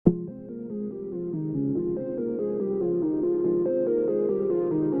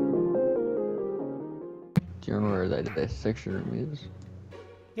where the section room is?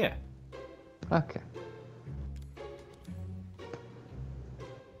 Yeah. Okay.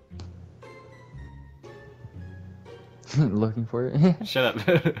 Looking for it? Shut up.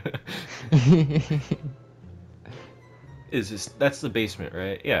 That's the basement,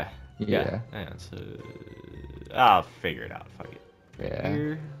 right? Yeah. Yeah. Yeah. So I'll figure it out. Fuck it. Yeah.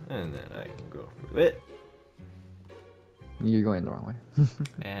 Here, and then I can go through it. You're going the wrong way.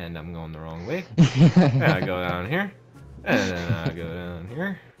 And I'm going the wrong way. And I go down here. And then I go down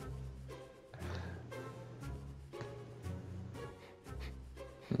here.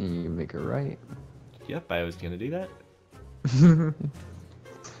 And you make it right. Yep, I was gonna do that. And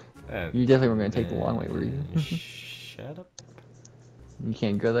You definitely weren't going to take the long way, were you? Shut up. You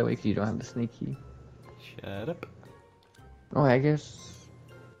can't go that way because you don't have the snake key. Shut up. Oh, I guess...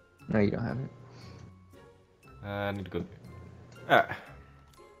 No, you don't have it. I need to go.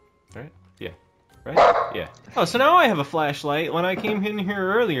 Right? Yeah. Right? Yeah. Oh, so now I have a flashlight. When I came in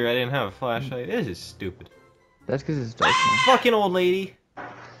here earlier, I didn't have a flashlight. This is stupid. That's because it's dark now. Fucking old lady.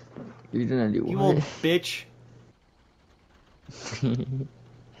 You're gonna do You what? old bitch. God,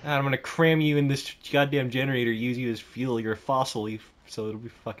 I'm gonna cram you in this goddamn generator, use you as fuel. You're a fossil, so it'll be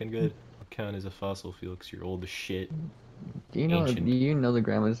fucking good. I'll count as a fossil fuel because you're old as shit. Do you know? Ancient. Do you know the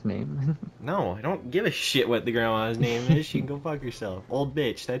grandma's name? No, I don't give a shit what the grandma's name is. She can go fuck herself. Old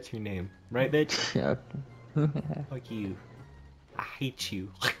bitch, that's your name. Right, bitch? Yeah. Fuck you. I hate you.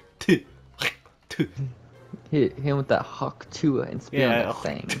 Hit him with that hawk tua and spit on that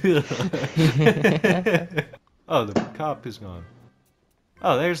thing. Oh, the cop is gone.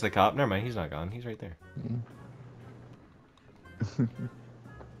 Oh, there's the cop. Never mind, he's not gone. He's right there. Yeah.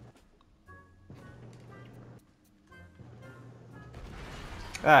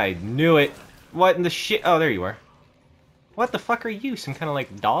 I knew it. What in the shit? Oh, there you are. What the fuck are you? Some kind of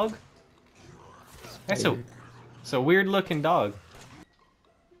like dog? That's a weird looking dog.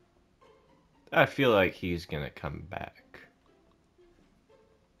 I feel like he's gonna come back.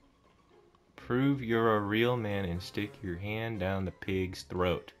 Prove you're a real man and stick your hand down the pig's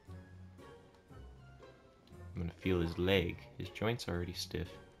throat. I'm gonna feel his leg. His joint's already stiff.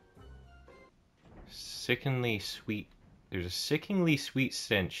 Sickeningly sweet. There's a sickeningly sweet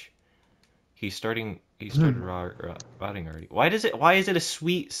stench. He started rotting already. Why is it a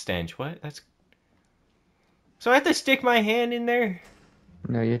sweet stench? What? That's. So I have to stick my hand in there?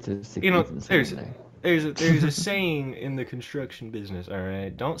 No, you have to stick You know, Ethan's hand in there. there's a saying in the construction business,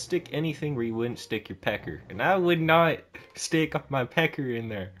 alright? Don't stick anything where you wouldn't stick your pecker. And I would not stick my pecker in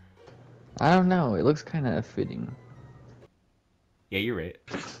there. I don't know. It looks kind of fitting. Yeah, you're right.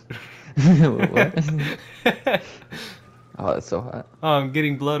 What? Oh, it's so hot. Oh, I'm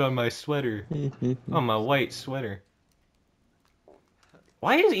getting blood on my sweater. On my white sweater.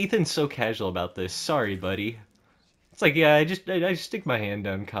 Why is Ethan so casual about this? Sorry, buddy. It's like, yeah, I just stick my hand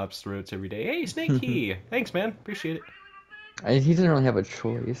down cops' throats every day. Hey, Snakey! Thanks, man. Appreciate it. He doesn't really have a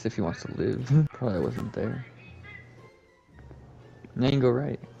choice if he wants to live. Probably wasn't there. Now you can go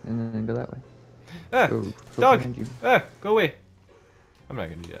right, and then go that way. Ah! Go Dog! behind you. Ah! Go away! I'm not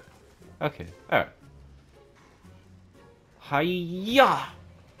gonna do that. Okay, alright. Hiya!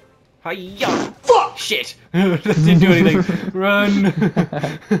 Hiya! Fuck! Shit! That didn't do anything. Run!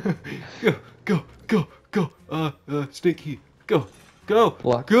 Go! Stinky! Go!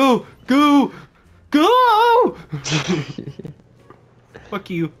 Block. Go! Fuck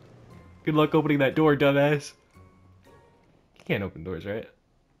you. Good luck opening that door, dumbass. You can't open doors, right?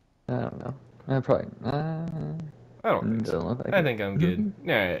 I don't know. I probably. I don't think so. look like I it. think I'm good.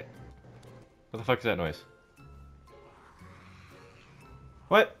 Alright. What the fuck is that noise?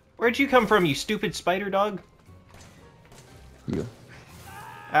 What? Where'd you come from, you stupid spider dog? You.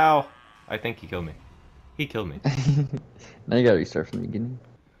 Ow. I think he killed me. He killed me. Now you gotta restart from the beginning.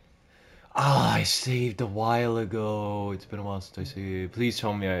 Ah, I saved a while ago. It's been a while since I saved. Please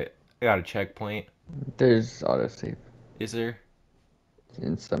tell me I got a checkpoint. There's autosave Is there?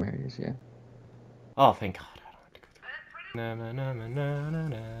 in some areas, yeah. Oh, thank God. I don't have to go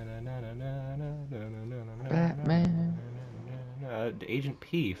through. Batman. Agent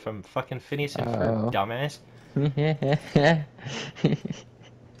P from fucking Phineas and Ferb, dumbass.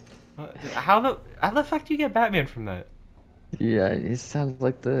 How the fuck do you get Batman from that? Yeah, it sounds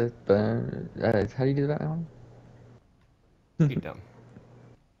like the. How do you do the Batman one? You dumb.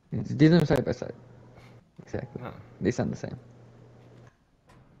 Do them side by side. Exactly. Oh. They sound the same.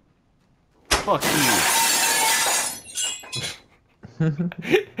 Fuck you.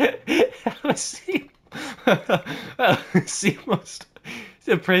 See, the most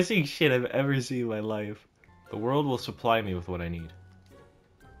depressing shit I've ever seen in my life. The world will supply me with what I need.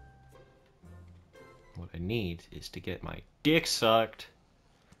 What I need is to get my dick sucked.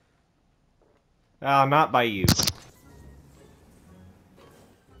 Ah, not by you.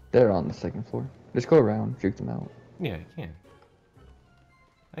 They're on the second floor. Just go around, juke them out. Yeah, I can.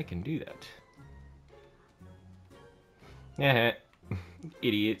 I can do that. Yeah,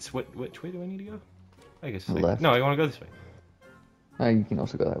 idiots. Which way do I need to go? I guess. Left. No, I want to go this way. You can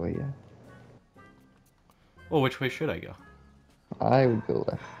also go that way, yeah. Well, which way should I go? I would go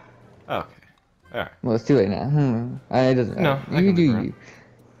left. Oh, okay. Alright. Well, it's too late now. It doesn't No, matter. I You can do look around. you.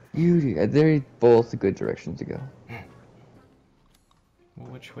 You do. They're both good directions to go. Well,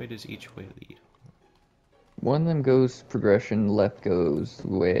 which way does each way lead? One of them goes progression, left goes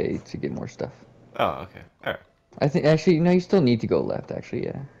way to get more stuff. Oh, okay. Alright. I think, actually, no, you still need to go left, actually,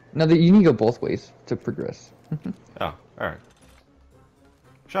 yeah. No, you need to go both ways to progress. Oh, alright.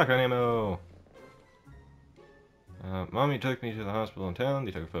 Shotgun ammo! Mommy took me to the hospital in town.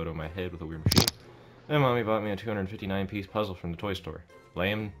 They took a photo of my head with a weird machine. Then Mommy bought me a 259-piece puzzle from the toy store.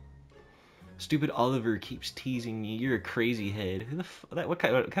 Lame. Stupid Oliver keeps teasing me. You're a crazy head. Who the what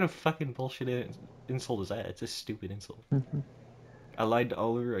kind of fucking bullshit insult is that? It's a stupid insult. I lied to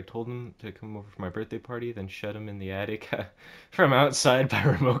Oliver. I told him to come over for my birthday party, then shut him in the attic from outside by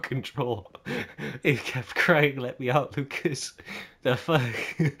remote control. He kept crying, "Let me out, Lucas." The fuck?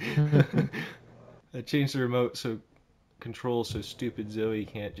 I changed the remote control so stupid Zoe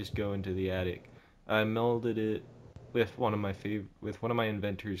can't just go into the attic. I melded it with one of my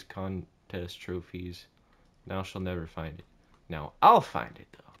inventor's contest trophies. Now she'll never find it. Now I'll find it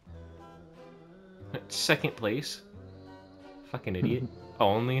though. Second place. Fucking idiot.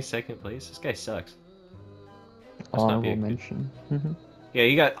 Only second place? This guy sucks. Must not be Honorable a good- mention. Yeah,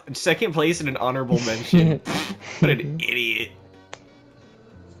 you got second place and an honorable mention. What an idiot.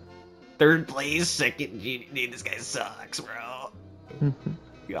 Third place, second. Dude, this guy sucks, bro.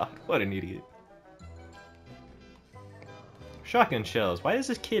 God, what an idiot. Shotgun shells. Why does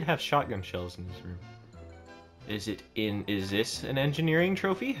this kid have shotgun shells in his room? Is this an engineering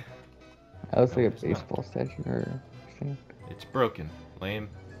trophy? That looks No, like a it's not. baseball statue or thing. It's broken. Lame.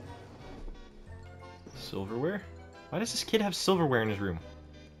 Silverware? Why does this kid have silverware in his room?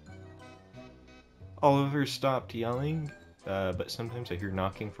 Oliver stopped yelling, but sometimes I hear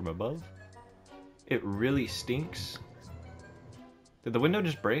knocking from above. It really stinks. Did the window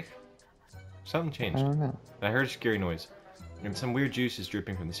just break? Something I changed. don't know. I heard a scary noise. And some weird juice is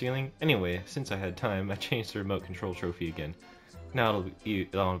dripping from the ceiling. Anyway, since I had time, I changed the remote control trophy again. Now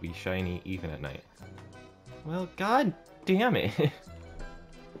it'll be shiny even at night. Well, god damn it. Can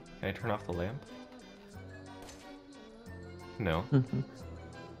I turn off the lamp? No.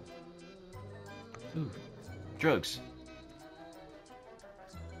 Ooh, drugs.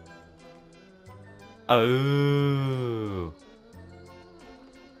 Oh.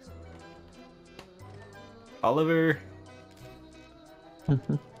 Oliver. You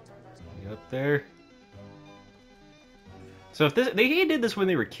up there? So if they did this when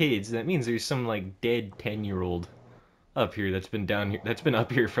they were kids, that means there's some like dead 10-year-old up here that's been down here, that's been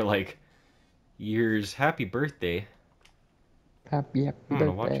up here for like years. Happy birthday. Happy I'm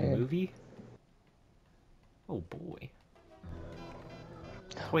gonna watch a birthday. movie. Oh boy.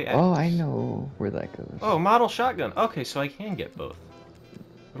 Wait. Oh, I know where that goes. Oh, model shotgun. Okay, so I can get both.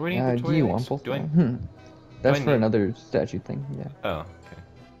 What do I need for Do you toy want eggs? both? Do I? That's I for need- another statue thing, yeah. Oh, okay.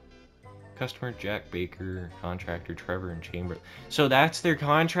 Customer Jack Baker, contractor Trevor and Chamber. So that's their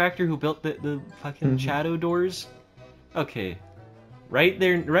contractor who built the fucking shadow doors? Okay. Write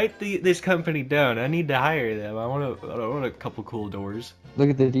this company down. I need to hire them. I want a couple cool doors. Look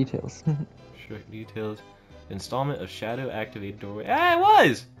at the details. Check details. Installment of shadow activated doorway. Ah, it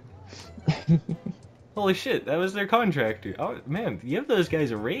was! Holy shit, that was their contractor. Oh man, give those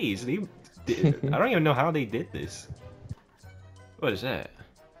guys a raise. I don't even know how they did this. What is that?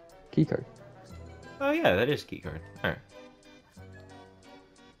 Keycard. Oh yeah, that is keycard. Alright.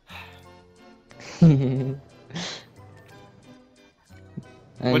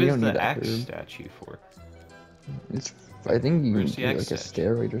 What is the axe statue for? It's. I think you can Where's the do like a axe statue?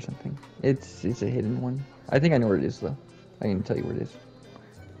 steroid or something. It's a hidden one. I think I know where it is though. I can tell you where it is.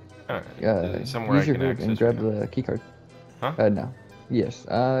 Alright. Somewhere Use I your can hook access and grab right now. the keycard. Huh? No. Yes.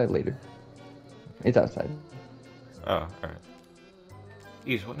 Later. It's outside. Oh, alright.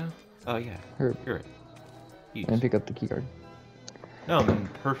 Use what now? Oh yeah. Herb. You're right. Use. And pick up the keycard. No, I'm in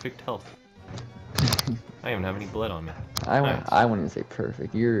perfect health. I don't even have any blood on me. Nice. I wouldn't say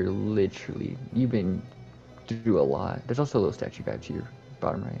perfect. You've been through a lot. There's also a little statue guy to your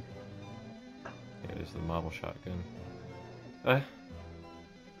bottom right. Yeah, there's the model shotgun. What'd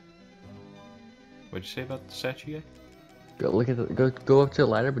you say about the statue guy? Go look at go up to the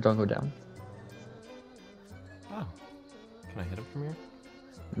ladder, but don't go down. Can I hit him from here?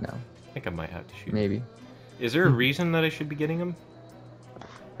 No. I think I might have to shoot. Maybe. Is there a reason that I should be getting him?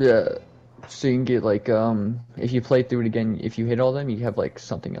 Yeah. So you can get like if you play through it again, if you hit all them, you have like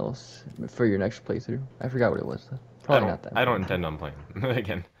something else for your next playthrough. I forgot what it was though. Probably not that I don't important. intend on playing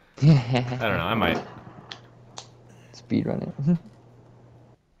again. I don't know. I might. Speed run it.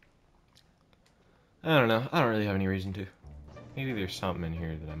 I don't know. I don't really have any reason to. Maybe there's something in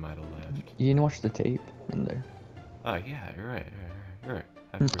here that I might have left. You didn't watch the tape in there. Oh yeah, you're right. You're right.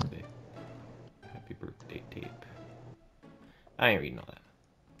 Happy birthday. Happy birthday tape. I ain't reading all that.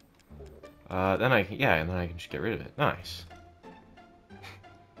 Then I can, yeah, and then I can just get rid of it. Nice.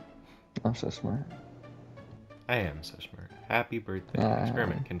 I'm so smart. I am so smart. Happy birthday.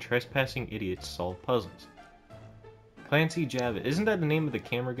 Experiment. Can trespassing idiots solve puzzles? Clancy Java. Isn't that the name of the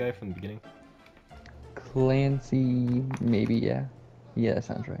camera guy from the beginning? Clancy, maybe, yeah. Yeah, that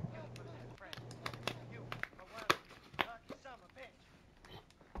sounds right.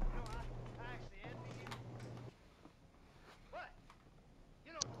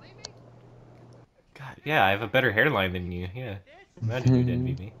 God, yeah, I have a better hairline than you. Yeah. Imagine you'd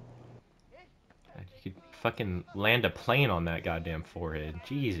envy me. God, you could fucking land a plane on that goddamn forehead.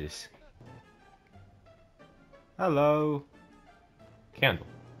 Jesus. Hello. Candle.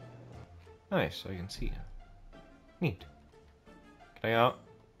 Nice, so I can see. Neat. Can I out?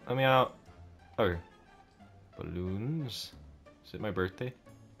 Let me out. Oh. Balloons. Is it my birthday?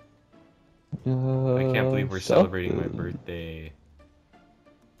 I can't believe we're celebrating my birthday.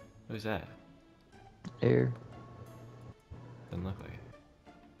 What is that? Air. Doesn't look like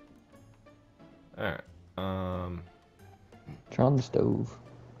it. Alright. Turn on the stove.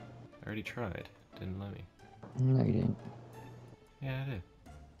 I already tried. Didn't let me. No, you didn't. Yeah, I did.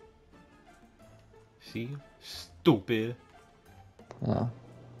 See? Stupid. Oh.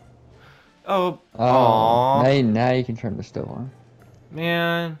 Oh. Oh. Now you can turn the stove on.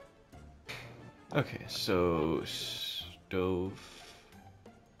 Man. Okay, so stove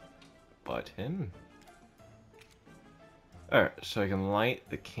button. Alright, so I can light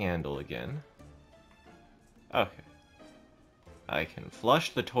the candle again. Okay. I can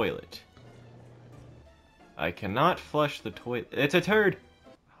flush the toilet. I cannot flush the toilet. It's a turd!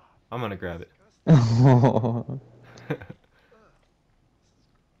 I'm gonna grab it.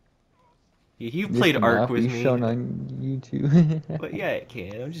 You played Ark with me. Shown on YouTube. But yeah, it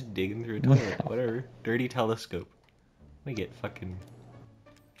can. I'm just digging through a toilet. Whatever. Dirty telescope. Let me get fucking...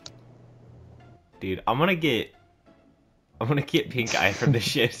 Dude, I'm gonna get pink eye from this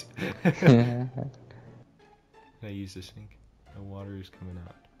shit. Can I use this sink? The water is coming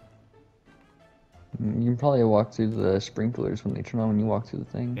out. You can probably walk through the sprinklers when they turn on when you walk through the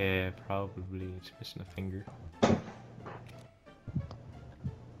thing. Yeah, probably. It's missing a finger.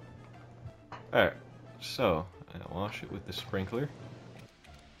 Alright, so I wash it with the sprinkler.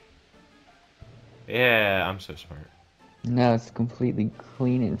 Yeah, I'm so smart. Now it's completely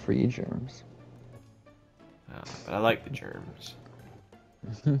clean and free of germs. But I like the germs.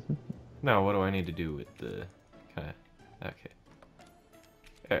 Now, what do I need to do with the... Okay.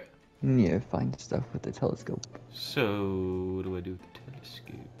 Alright. Yeah, find stuff with the telescope. So, what do I do with the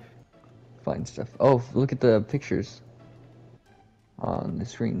telescope? Find stuff. Oh, look at the pictures on the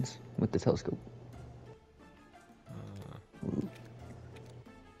screens with the telescope.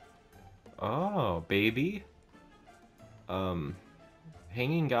 Oh, baby.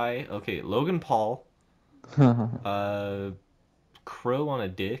 Hanging guy. Okay, Logan Paul. Crow on a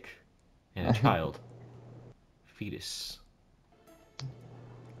dick. And a child. Fetus.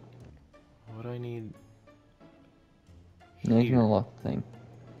 What do I need? Now you can unlock the thing.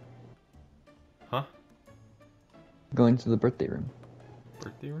 Huh? Go into the birthday room.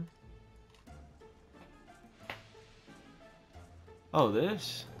 Birthday room? Oh,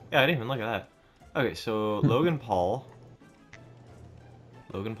 this? Yeah, I didn't even look at that. Okay, so Logan Paul.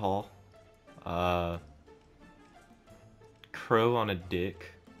 Crow on a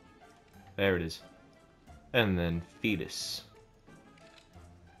dick. There it is. And then fetus.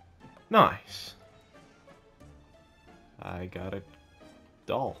 Nice. I got a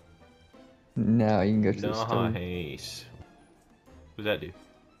doll. Now you can go to the stove. Nice. What does that do?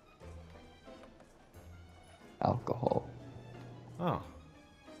 Alcohol. Oh.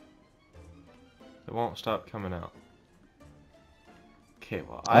 It won't stop coming out. Okay,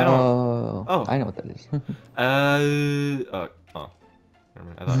 well, I don't... Oh. I know what that is. Oh. Never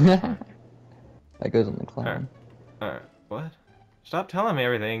mind. I thought it was fine. That goes on the clown. Alright. What? Stop telling me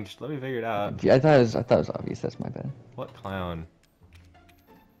everything. Just let me figure it out. I thought it was obvious. That's my bad. What clown?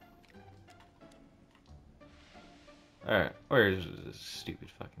 Alright. Where's this stupid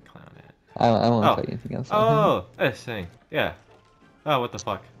fucking clown at? I don't want to Oh. fight anything else. Oh, this thing. Yeah. Oh, what the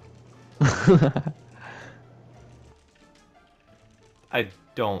fuck? I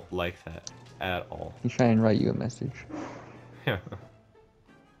don't like that at all. He's trying to write you a message.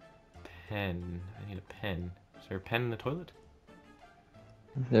 Pen. I need a pen. Is there a pen in the toilet?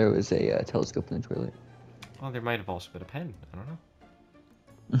 There was a telescope in the toilet. Well, there might have also been a pen. I don't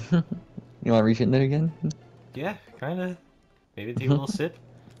know. You want to reach in there again? Yeah, kinda. Maybe take a little sip.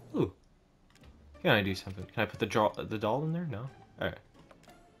 Ooh. Can I do something? Can I put the doll in there? No? Alright.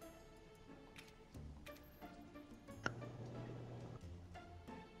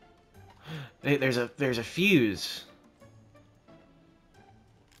 There's a fuse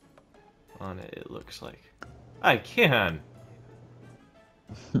on it, it looks like. I can!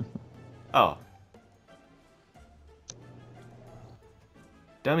 Oh.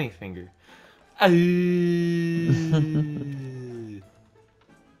 Dummy finger. I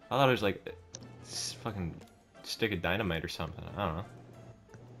thought it was like fucking stick of dynamite or something. I don't know.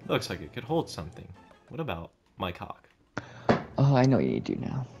 It looks like it could hold something. What about my cock? Oh, I know what you need to do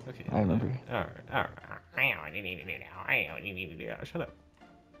now. Okay. I remember. Alright. Shut up,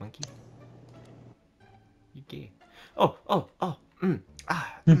 monkey. You gay. Oh. Oh.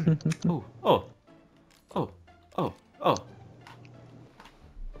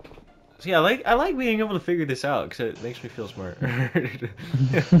 See, I like being able to figure this out because it makes me feel smart.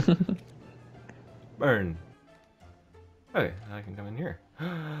 Burn. Okay, now I can come in here.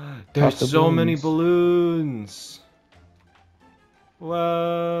 There's the so many balloons. balloons.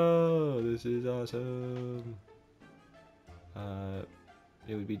 Whoa, this is awesome.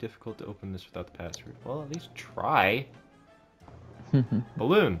 It would be difficult to open this without the password. Well, at least try.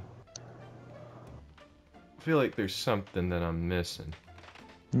 Balloon. I feel like there's something that I'm missing.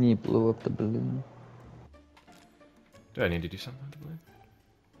 You blew up the balloon. Do I need to do something with the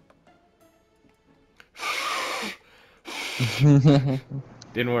balloon?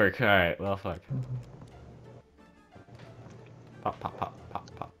 Didn't work. Alright, well, fuck.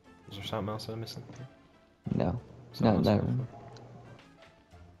 Pop. Is there something else I'm missing? No. Something Not else that one.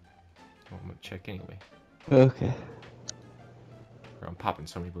 Oh, I'm gonna check anyway. Okay. Or I'm popping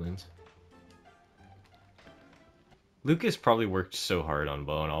so many balloons. Lucas probably worked so hard on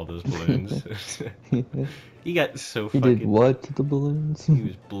blowing all those balloons. He got so He fucking... did what to the balloons? He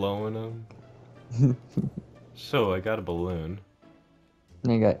was blowing them. So, I got a balloon.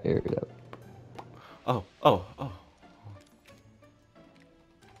 And I got aired up. Oh.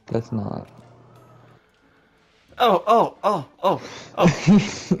 That's not. Oh.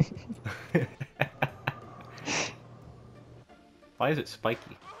 Why is it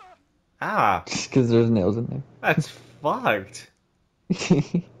spiky? Ah, Just because there's nails in there. that's fucked.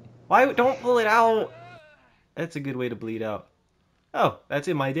 Why don't pull it out? That's a good way to bleed out. Oh, that's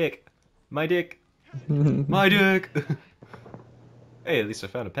in my dick. My dick. My dick. Hey, at least I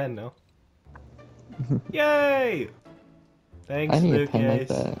found a pen now. Yay! Thanks, I need Lucas. a pen like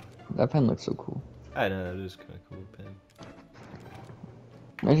that. That pen looks so cool. I know, that is kind of cool pen.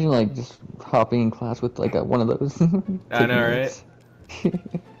 Imagine like just hopping in class with like one of those. I know, Taking right?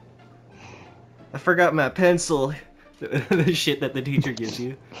 I forgot my pencil. The shit that the teacher gives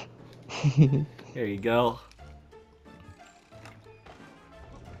you. Here you go.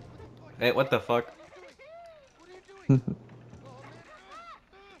 Hey, what the fuck?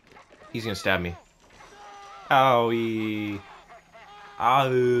 He's gonna stab me. Owie. Ow,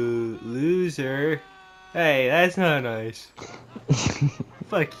 loser. Hey, that's not nice.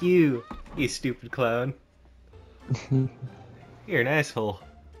 Fuck you, you stupid clown. You're an asshole.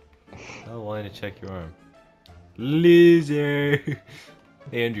 I wanted to check your arm. Loser.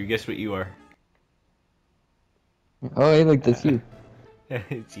 Hey, Andrew, guess what you are? Oh, hey, look, that's you.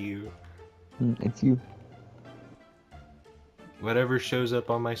 It's you. It's you. Whatever shows up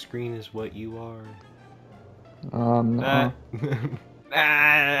on my screen is what you are. No.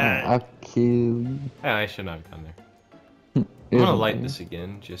 Ah. I'll kill you. I should not have gone there. I'm gonna light this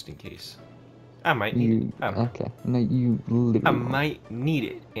again, just in case. I might need it. I don't know. Okay. No, you literally. I might need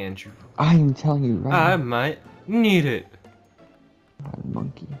it, Andrew. I'm telling you right I now. might need it. God,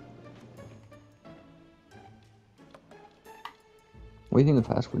 monkey. What do you think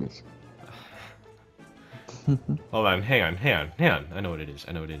the password is? Hold on, hang on. I know what it is.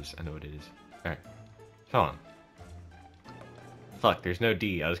 Alright. Hold on. Fuck, there's no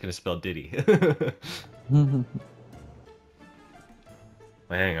D. I was gonna spell Diddy. Hang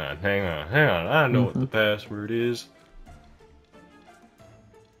on. I know what the password is.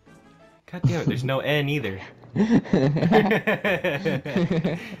 God damn it, there's no N either.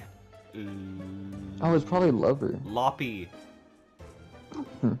 Oh, it's probably lover. Loppy.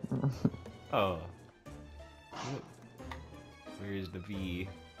 Oh. Where is the V?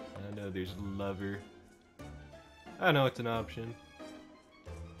 I know there's lover. I know it's an option.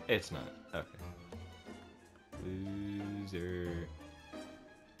 It's not. Okay. Loser.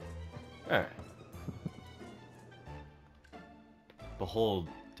 Alright. Behold,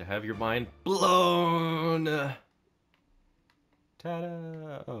 to have your mind blown!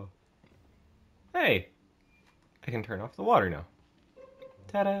 Ta-da! Oh. Hey! I can turn off the water now.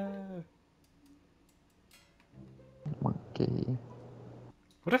 Ta-da! Okay.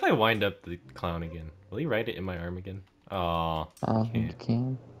 What if I wind up the clown again? Will he ride it in my arm again? Oh, I don't think you can't.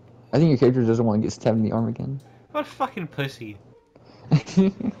 can. I think your character doesn't want to get stabbed in the arm again. What a fucking pussy.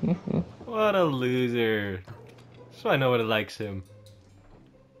 What a loser. So I know what it likes him.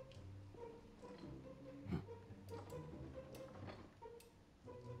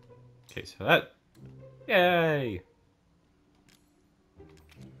 Okay, so that... Yay!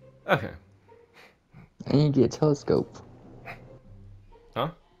 Okay. I need to get a telescope. Huh?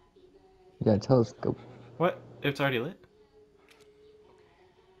 You got a telescope. What? It's already lit?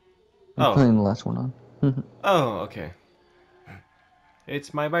 I'm Oh. putting the last one on. Oh, okay.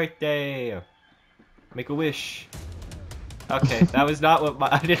 It's my birthday! Make a wish. Okay, that was not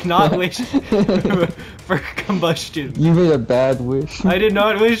what I did not wish for combustion. You made a bad wish. I did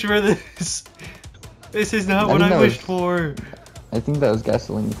not wish for this. This is not what I wished for. I think that was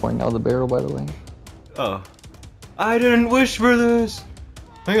gasoline pouring out of the barrel, by the way. Oh. I didn't wish for this.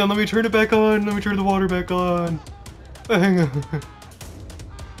 Hang on, let me turn it back on. Let me turn the water back on. Hang on.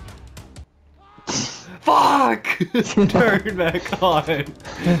 Fuck! Turn back on.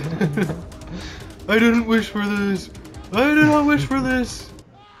 I didn't wish for this. I did not wish for this.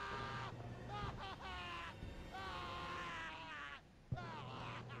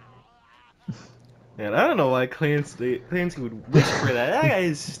 Man, I don't know why Clancy would wish for that. That guy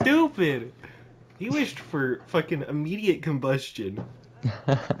is stupid. He wished for fucking immediate combustion.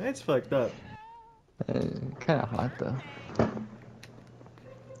 That's fucked up. Kind of hot though.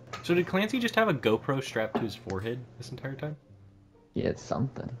 So did Clancy just have a GoPro strapped to his forehead this entire time? Yeah, it's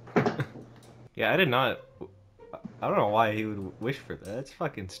something. Yeah, I did not. I don't know why he would wish for that. That's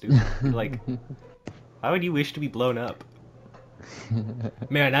fucking stupid. Like, how would you wish to be blown up?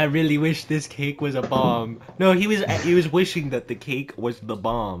 Man, I really wish this cake was a bomb. No, he was wishing that the cake was the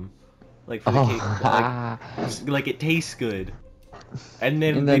bomb. Like for the cake, like it tastes good. And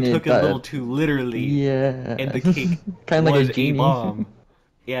then they took it a little too literally. Yeah. And the cake kind of was like a genie. bomb.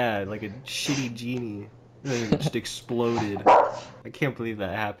 Yeah, like a shitty genie. And then it just exploded. I can't believe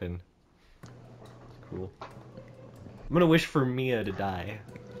that happened. Cool. I'm gonna wish for Mia to die,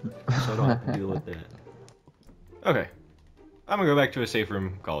 so I don't have to deal with that. Okay. I'm gonna go back to a safe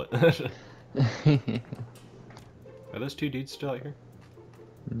room, call it. Are those two dudes still out here?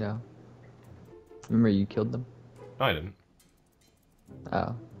 No. Remember you killed them? No, I didn't.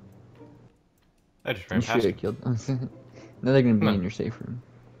 Oh. I just ran You past should them. have killed them. Now they're gonna be No. in your safe room.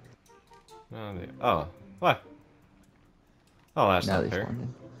 No, oh, what? Oh, that's Now not they fair. spawned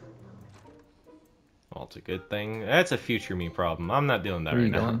in. Well, it's a good thing. That's a future me problem. I'm not dealing with that Where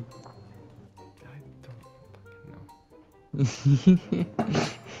right are you now. going? I don't fucking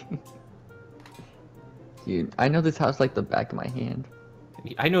know. Dude, I know this house like the back of my hand.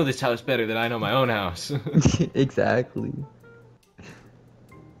 I know this house better than I know my own house. Exactly.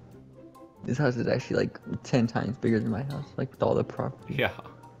 This house is actually like 10 times bigger than my house, like with all the property. Yeah,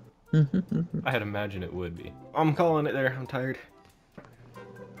 I had imagined it would be. I'm calling it there. I'm tired.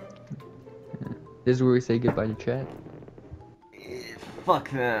 This is where we say goodbye to chat. Fuck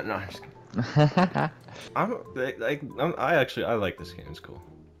that. No, I'm just kidding. I like this game. It's cool.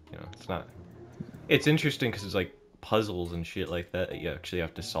 You know, it's not. It's interesting because it's like puzzles and shit like that you actually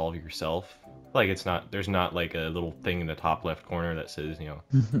have to solve yourself. Like it's not. There's not like a little thing in the top left corner that says, you know,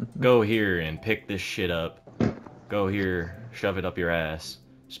 go here and pick this shit up. Go here, shove it up your ass,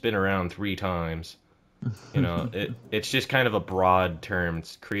 spin around 3 times. You know, it's just kind of a broad term.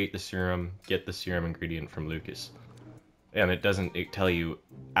 It's create the serum, get the serum ingredient from Lucas. And it doesn't tell you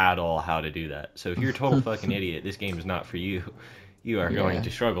at all how to do that. So if you're a total fucking idiot, this game is not for you. You are going to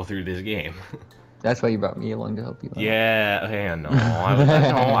struggle through this game. That's why you brought me along to help you out. Yeah, no.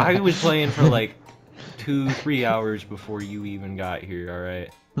 I was playing for like 2-3 hours before you even got here,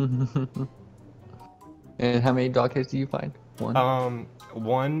 alright? And how many dog heads do you find? One?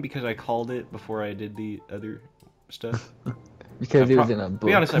 One, because I called it before I did the other stuff. Because it was in a book. To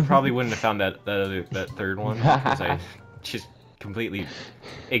be honest, I probably wouldn't have found that third one, because I just completely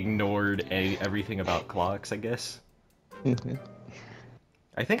ignored everything about clocks, I guess.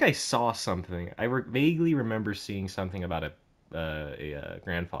 I think I saw something. I vaguely remember seeing something about a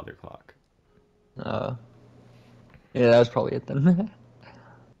grandfather clock. Uh, yeah, that was probably it then.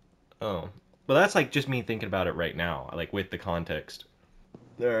 Oh. But that's like just me thinking about it right now, like with the context.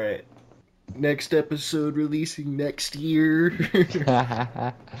 Alright. Next episode releasing next year.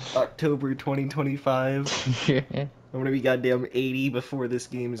 October 2025. I'm gonna be goddamn 80 before this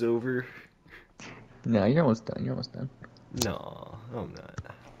game's over. No, you're almost done. You're almost done. No, I'm not.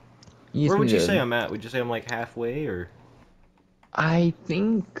 You Where just would need you say to. I'm at? Would you say I'm like halfway or? I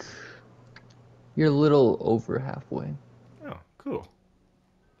think you're a little over halfway. Oh, cool.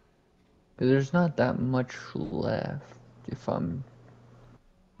 'Cause there's not that much left. If I'm.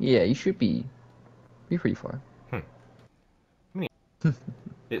 Yeah, you should be pretty far. Hmm. I mean,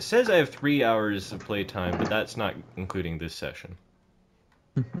 it says I have 3 hours of playtime, but that's not including this session.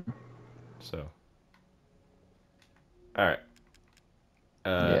 So, all right. I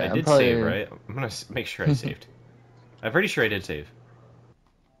Yeah, I'm did save, probably. right? I'm gonna make sure I saved. I'm pretty sure I did save.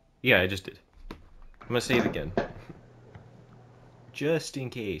 Yeah, I just did. I'm gonna save again, just in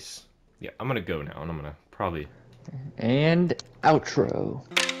case. Yeah, I'm gonna go now, and I'm gonna probably. And outro.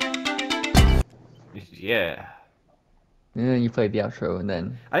 Yeah. And then you played the outro,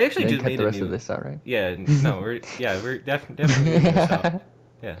 and I actually then just cut made the a rest of new. this out, right? Yeah, no, we're definitely getting this out.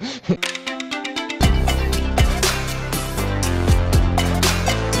 Yeah.